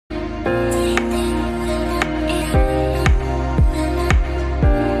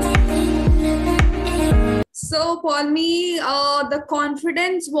So for me, the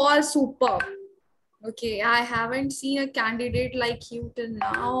confidence was superb. Okay, I haven't seen a candidate like you till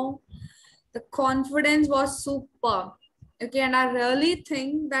now. The confidence was superb. Okay, and I really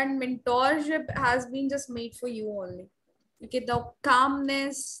think that mentorship has been just made for you only. Okay, the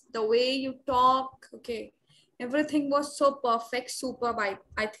calmness, the way you talk, okay, everything was so perfect, superb,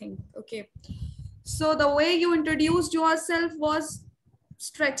 I think. Okay, so the way you introduced yourself was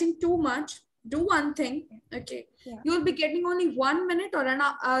stretching too much. Do one thing, okay. Yeah. You will be getting only 1 minute or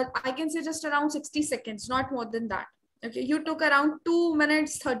I can say just around 60 seconds, not more than that. Okay, you took around 2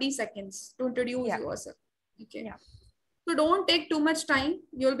 minutes 30 seconds to introduce Yeah. yourself. Okay, Yeah. so don't take too much time.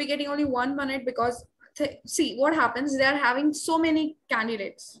 You'll be getting only 1 minute because see what happens. They are having so many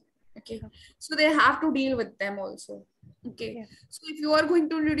candidates. Okay, so they have to deal with them also. Okay, Yeah. so if you are going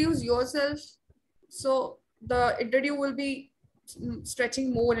to introduce yourself, so the interview will be stretching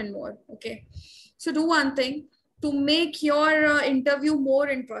more and more. Okay, so do one thing to make your interview more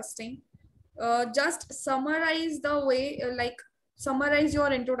interesting. Just summarize the way, summarize your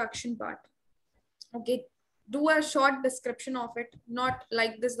introduction part. Okay, do a short description of it, not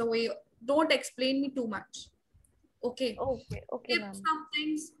like this the way. Don't explain me too much. Okay, Okay. Okay, skip ma'am. some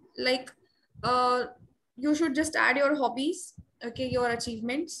things like uh you should just add your hobbies, okay, your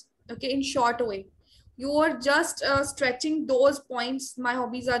achievements, okay, in short way. You are just stretching those points. My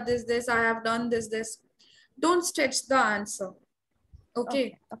hobbies are this, I have done this. Don't stretch the answer. Okay,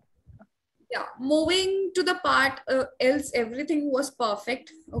 Okay. Okay. yeah, moving to the part, else everything was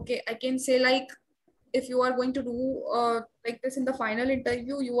perfect. Okay, I can say like if you are going to do like this in the final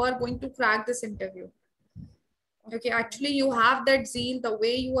interview, you are going to crack this interview. Okay, actually you have that zeal, the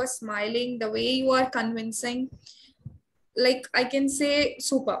way you are smiling, the way you are convincing, like I can say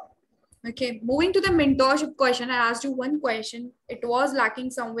super. Okay, moving to the mentorship question, I asked you one question, it was lacking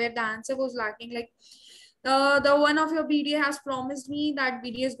somewhere, the answer was lacking. Like the one of your BDA has promised me that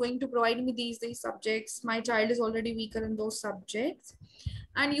BDA is going to provide me these subjects. My child is already weaker in those subjects,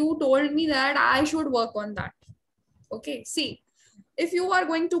 and you told me that I should work on that. Okay, see, if you are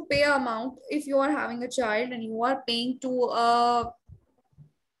going to pay amount, if you are having a child and you are paying to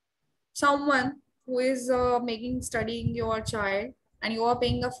someone who is making studying your child, and you are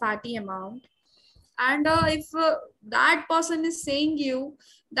paying a fatty amount, and if that person is saying you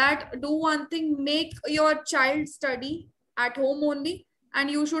that do one thing, make your child study at home only, and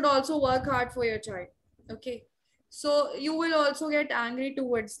you should also work hard for your child. Okay, so you will also get angry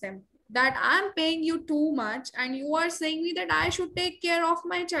towards them that I'm paying you too much and you are saying me that I should take care of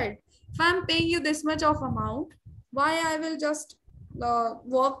my child. If I'm paying you this much of amount, why I will just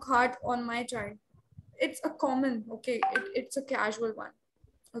work hard on my child? It's a common, okay, it's a casual one.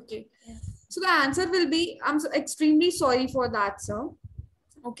 Okay, Yeah. so the answer will be, I'm so extremely sorry for that, sir.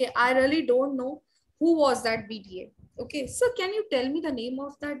 Okay, I really don't know who was that BDA. Okay, so can you tell me the name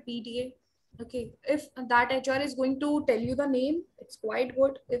of that BDA? Okay, if that HR is going to tell you the name, it's quite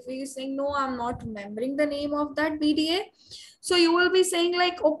good. If he is saying, no, I'm not remembering the name of that BDA, so you will be saying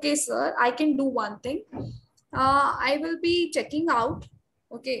like, okay, sir, I can do one thing. I will be checking out.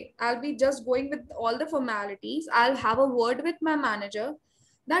 Okay, I'll be just going with all the formalities. I'll have a word with my manager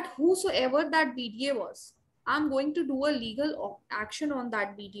that whosoever that BDA was, I'm going to do a legal action on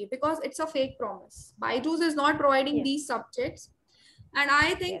that BDA because it's a fake promise. Byjus is not providing Yes. these subjects, and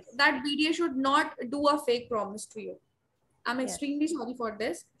I think Yes. that BDA should not do a fake promise to you. I'm Yes. extremely sorry for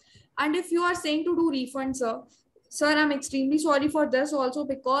this. And if you are saying to do refund, sir, I'm extremely sorry for this also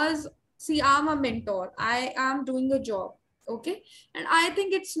because see, I'm a mentor. I am doing a job. Okay. And I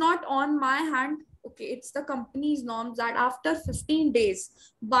think it's not on my hand. Okay. It's the company's norms that after 15 days,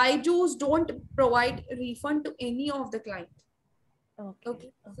 Byjus don't provide refund to any of the client. Okay.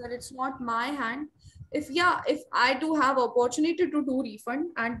 Okay. Okay. Sir, it's not my hand. If I do have opportunity to do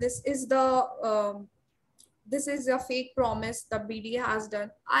refund and this is a fake promise the BDA has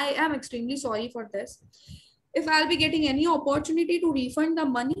done, I am extremely sorry for this. If I'll be getting any opportunity to refund the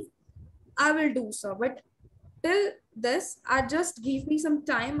money, I will do so. But till this, I just give me some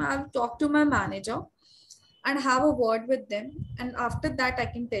time. I'll talk to my manager and have a word with them. And after that, I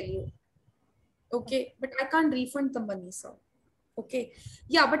can tell you. Okay. But I can't refund the money, sir. Okay.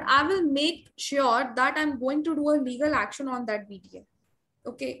 Yeah, but I will make sure that I'm going to do a legal action on that BDA.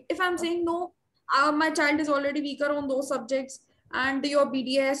 Okay, if I'm saying Okay. no, my child is already weaker on those subjects and your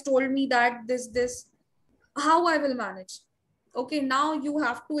BDA has told me that this, how I will manage? Okay, now you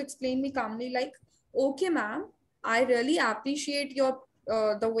have to explain me calmly like, okay, ma'am, I really appreciate your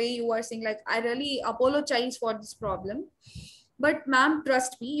the way you are saying, like, I really apologize for this problem. But ma'am,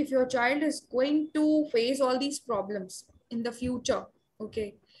 trust me, if your child is going to face all these problems in the future,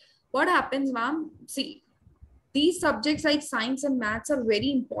 okay, what happens, ma'am? See, these subjects like science and maths are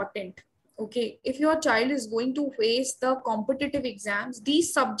very important. Okay, if your child is going to face the competitive exams,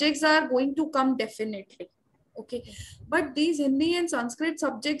 these subjects are going to come definitely. Okay, but these Hindi and Sanskrit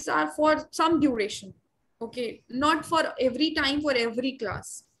subjects are for some duration. Okay, not for every time, for every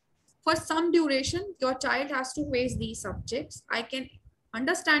class. For some duration, your child has to face these subjects. I can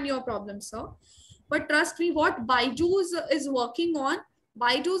understand your problem, sir. But trust me, what Byjus is working on,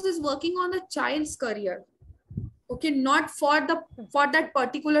 Byjus is working on the child's career. Okay, not for that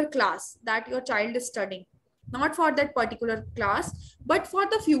particular class that your child is studying, not for that particular class, but for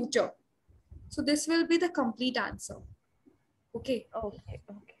the future. So this will be the complete answer. Okay. Okay.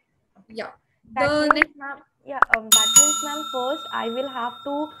 Okay. Yeah. That The means, next. ma'am, yeah, that means, ma'am, first I will have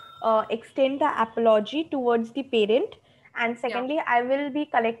to extend the apology towards the parent, and Yeah. secondly, I will be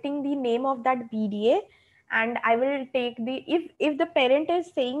collecting the name of that BDA, and I will take the, if the parent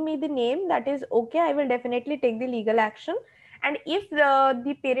is saying me the name, that is okay, I will definitely take the legal action. And if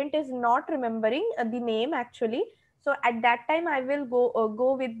the parent is not remembering the name actually, so at that time I will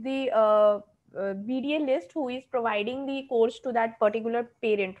go with the BDA list who is providing the course to that particular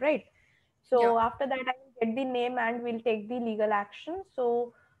parent, right? Yeah. So after that, I will get the name and we'll take the legal action.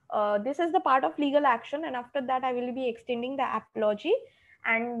 So this is the part of legal action, and after that, I will be extending the apology.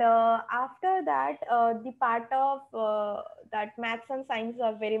 And after that, the part of that maths and science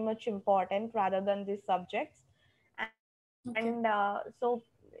are very much important rather than these subjects. And Okay. so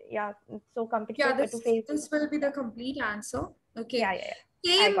yeah, so competitive Yeah, to face this. this will be Yeah, the complete answer. yeah, Okay. yeah, yeah. I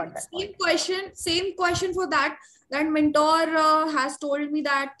Same got that point. same question for that. That mentor has told me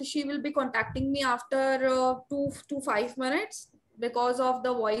that she will be contacting me after 2 to 5 minutes because of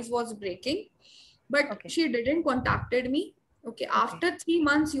the voice was breaking, but Okay, she didn't contacted me. Okay, okay, after 3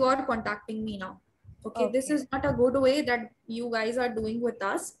 months you are contacting me now. Okay, this okay. is not a good way that you guys are doing with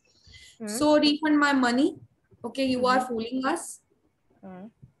us. Hmm. So refund my money. Okay, you are Mm-hmm. fooling us. Hmm.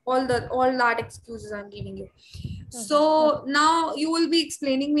 All that excuses I'm giving you. Mm-hmm. So now you will be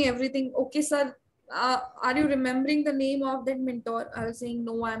explaining me everything. Okay, sir, are you remembering the name of that mentor? I was saying,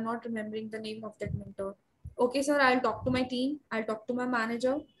 no, I'm not remembering the name of that mentor. Okay, sir, I'll talk to my team. I'll talk to my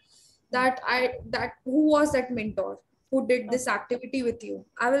manager Hmm. that who was that mentor who did this Okay. activity with you.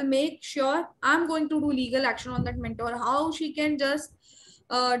 I will make sure I'm going to do legal action on that mentor. How she can just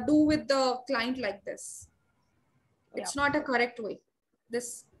do with the client like this? Yeah. It's not a correct way.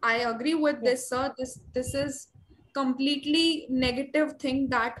 This, I agree with Yeah. this, sir. This is completely negative thing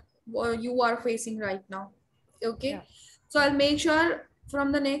that you are facing right now. Okay, Yeah. so I'll make sure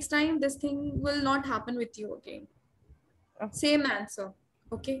from the next time this thing will not happen with you again. Okay. Same answer.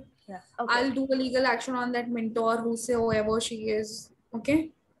 Okay, Yeah. Okay. I'll Okay. do a legal action on that mentor who say whoever she is.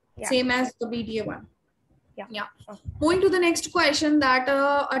 Okay, Yeah. same as the BDA one. Yeah. Yeah. Okay. Moving to the next question, that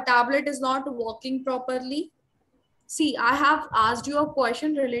a tablet is not working properly. See, I have asked you a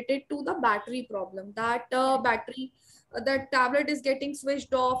question related to the battery problem. That that tablet is getting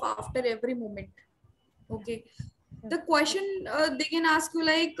switched off after every moment. Yeah. Okay. Mm. The question they can ask you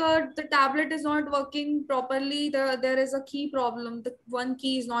like the tablet is not working properly. There is a key problem. The one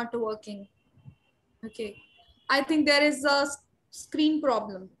key is not working. Okay. I think there is a screen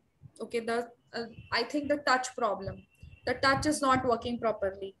problem. Okay. I think the touch problem. The touch is not working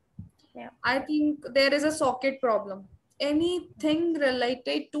properly. Yeah. I think there is a socket problem. Anything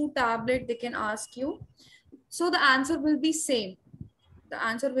related to tablet, they can ask you. So the answer will be same. The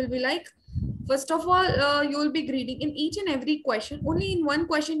answer will be like, first of all, you will be greeting in each and every question. Only in one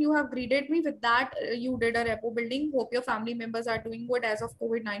question you have greeted me with that you did a repo building. Hope your family members are doing good as of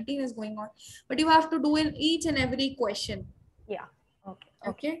COVID-19 is going on. But you have to do in each and every question. Yeah. Okay.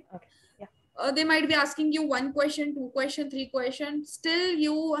 Okay. Okay. Okay. Yeah. They might be asking you one question, two question, three question. Still,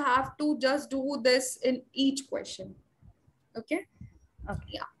 you have to just do this in each question. Okay. Okay.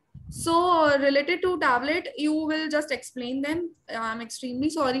 Yeah. So related to tablet, you will just explain them. I'm extremely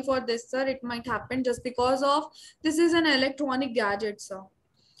sorry for this, sir. It might happen just because of this is an electronic gadget, sir.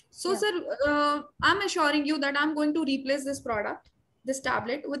 So, Yeah. sir, I'm assuring you that I'm going to replace this product, this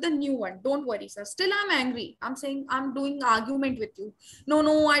tablet, with a new one. Don't worry, sir. Still, I'm angry. I'm saying I'm doing argument with you. No,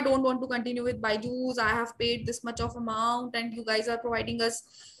 no, I don't want to continue with Byjus. I have paid this much of amount, and you guys are providing us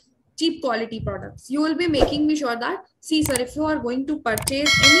cheap quality products. You will be making me sure that, see, sir, if you are going to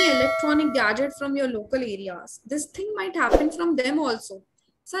purchase any electronic gadget from your local areas, this thing might happen from them also.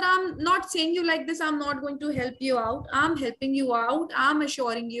 Sir, I'm not saying you like this. I'm not going to help you out. I'm helping you out. I'm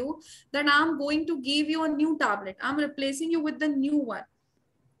assuring you that I'm going to give you a new tablet. I'm replacing you with the new one.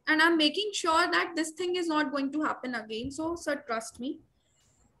 And I'm making sure that this thing is not going to happen again. So, sir, trust me.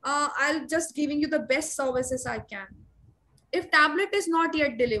 I'll just giving you the best services I can. if tablet is not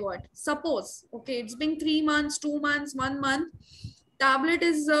yet delivered, suppose, okay, it's been 3 months, 2 months, 1 month, tablet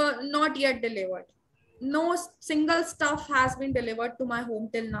is not yet delivered. No single stuff has been delivered to my home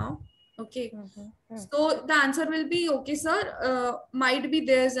till now. Okay. So the answer will be, okay, sir, might be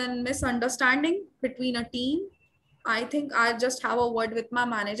there's a misunderstanding between a team. I think I'll just have a word with my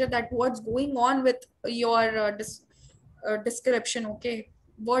manager that what's going on with your description. Okay.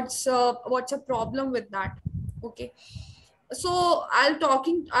 What's a problem with that? Okay. So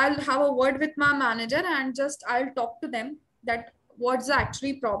I'll have a word with my manager and just I'll talk to them that what's the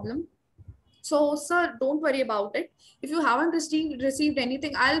actually problem. So, sir, don't worry about it. If you haven't received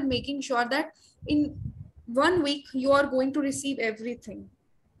anything, I'll making sure that in 1 week you are going to receive everything.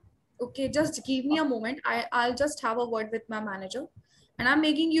 Okay, just give me a moment. I'll just have a word with my manager, and I'm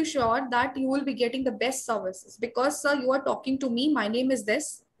making you sure that you will be getting the best services because, sir, you are talking to me. My name is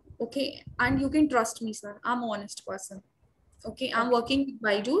this. Okay, and you can trust me, sir. I'm an honest person. Okay, I'm working with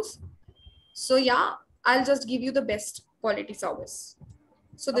Byjus. So yeah, I'll just give you the best quality service.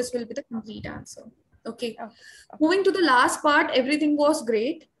 So this will be the complete answer. Okay. Moving to the last part, everything was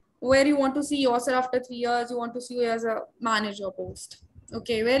great. Where you want to see yourself after 3 years, you want to see you as a manager post.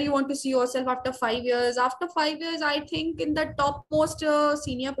 Okay. Where you want to see yourself after 5 years. After 5 years, I think in the topmost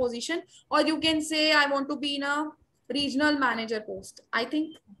senior position, or you can say I want to be in a regional manager post. I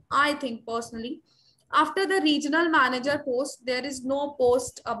think personally, after the regional manager post, there is no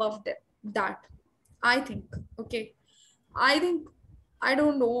post above that. I think. Okay. I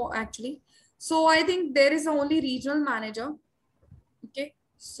don't know actually. So I think there is only regional manager. Okay.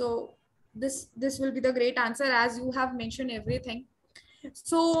 So this will be the great answer as you have mentioned everything.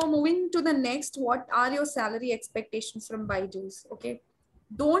 So moving to the next, what are your salary expectations from Byjus? Okay.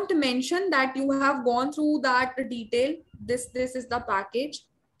 Don't mention that you have gone through that detail. This is the package.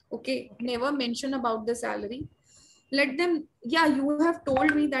 Okay. Never mention about the salary. Let them, yeah, you have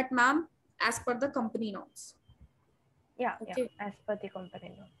told me that, ma'am, as per the company norms. Yeah, okay. As per the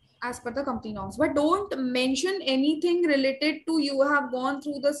company norms. As per the company norms, but don't mention anything related to you have gone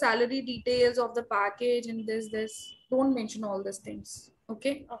through the salary details of the package and this. Don't mention all these things.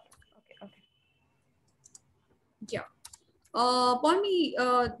 Okay. Okay. Yeah. Paulmi,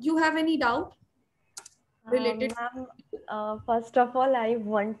 you have any doubt related? First of all, I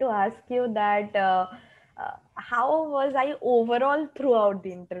want to ask you that how was I overall throughout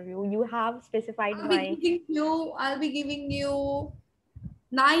the interview? You have specified I'll be giving you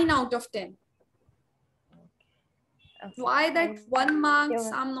 9 out of 10. Okay. Why that 1 marks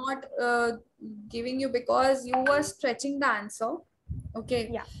I'm not giving you? Because you were stretching the answer. Okay.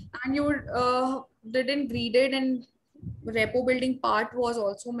 Yeah. And you didn't read it, and repo building part was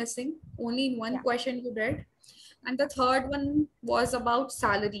also missing. Only in one question you did. And the third one was about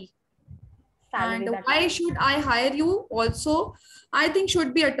salary. And why should I hire you also, I think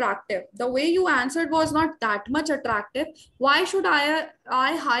should be attractive. The way you answered was not that much attractive. Why should I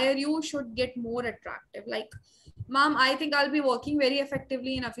hire you should get more attractive. Like, ma'am, I think I'll be working very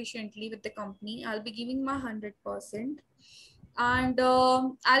effectively and efficiently with the company. I'll be giving my 100%. And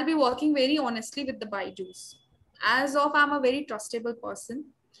I'll be working very honestly with the Byjus. As of, I'm a very trustable person.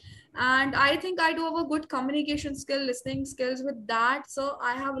 And I think I do have a good communication skill, listening skills with that. So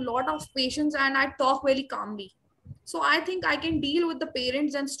I have a lot of patience and I talk very calmly. So I think I can deal with the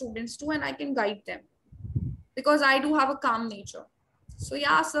parents and students too, and I can guide them because I do have a calm nature. So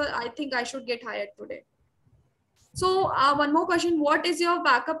yeah, sir, I think I should get hired today. So one more question. What is your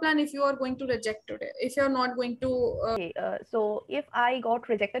backup plan if you are going to reject today? If you're not going to... so if I got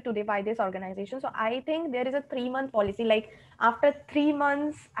rejected today by this organization, so I think there is a 3-month policy. Like after 3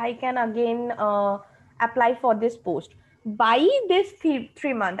 months, I can again apply for this post. By this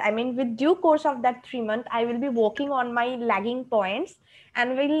 3 month, I mean with due course of that 3 month, I will be working on my lagging points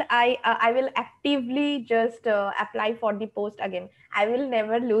and I will actively just apply for the post again. I will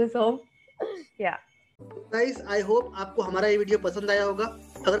never lose hope. Yeah. Guys, I hope आपको हमारा ये video पसंद आया होगा.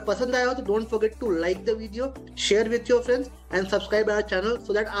 अगर पसंद आया हो तो don't forget to like the video, share with your friends and subscribe our channel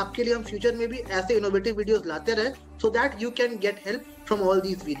so that आपके लिए हम फ्यूचर में भी ऐसे innovative videos लाते रहे so that you can get help from all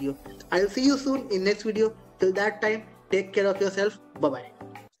these videos. I'll see you soon in next video. Till that time, take care of yourself. Bye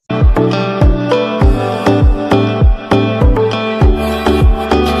bye.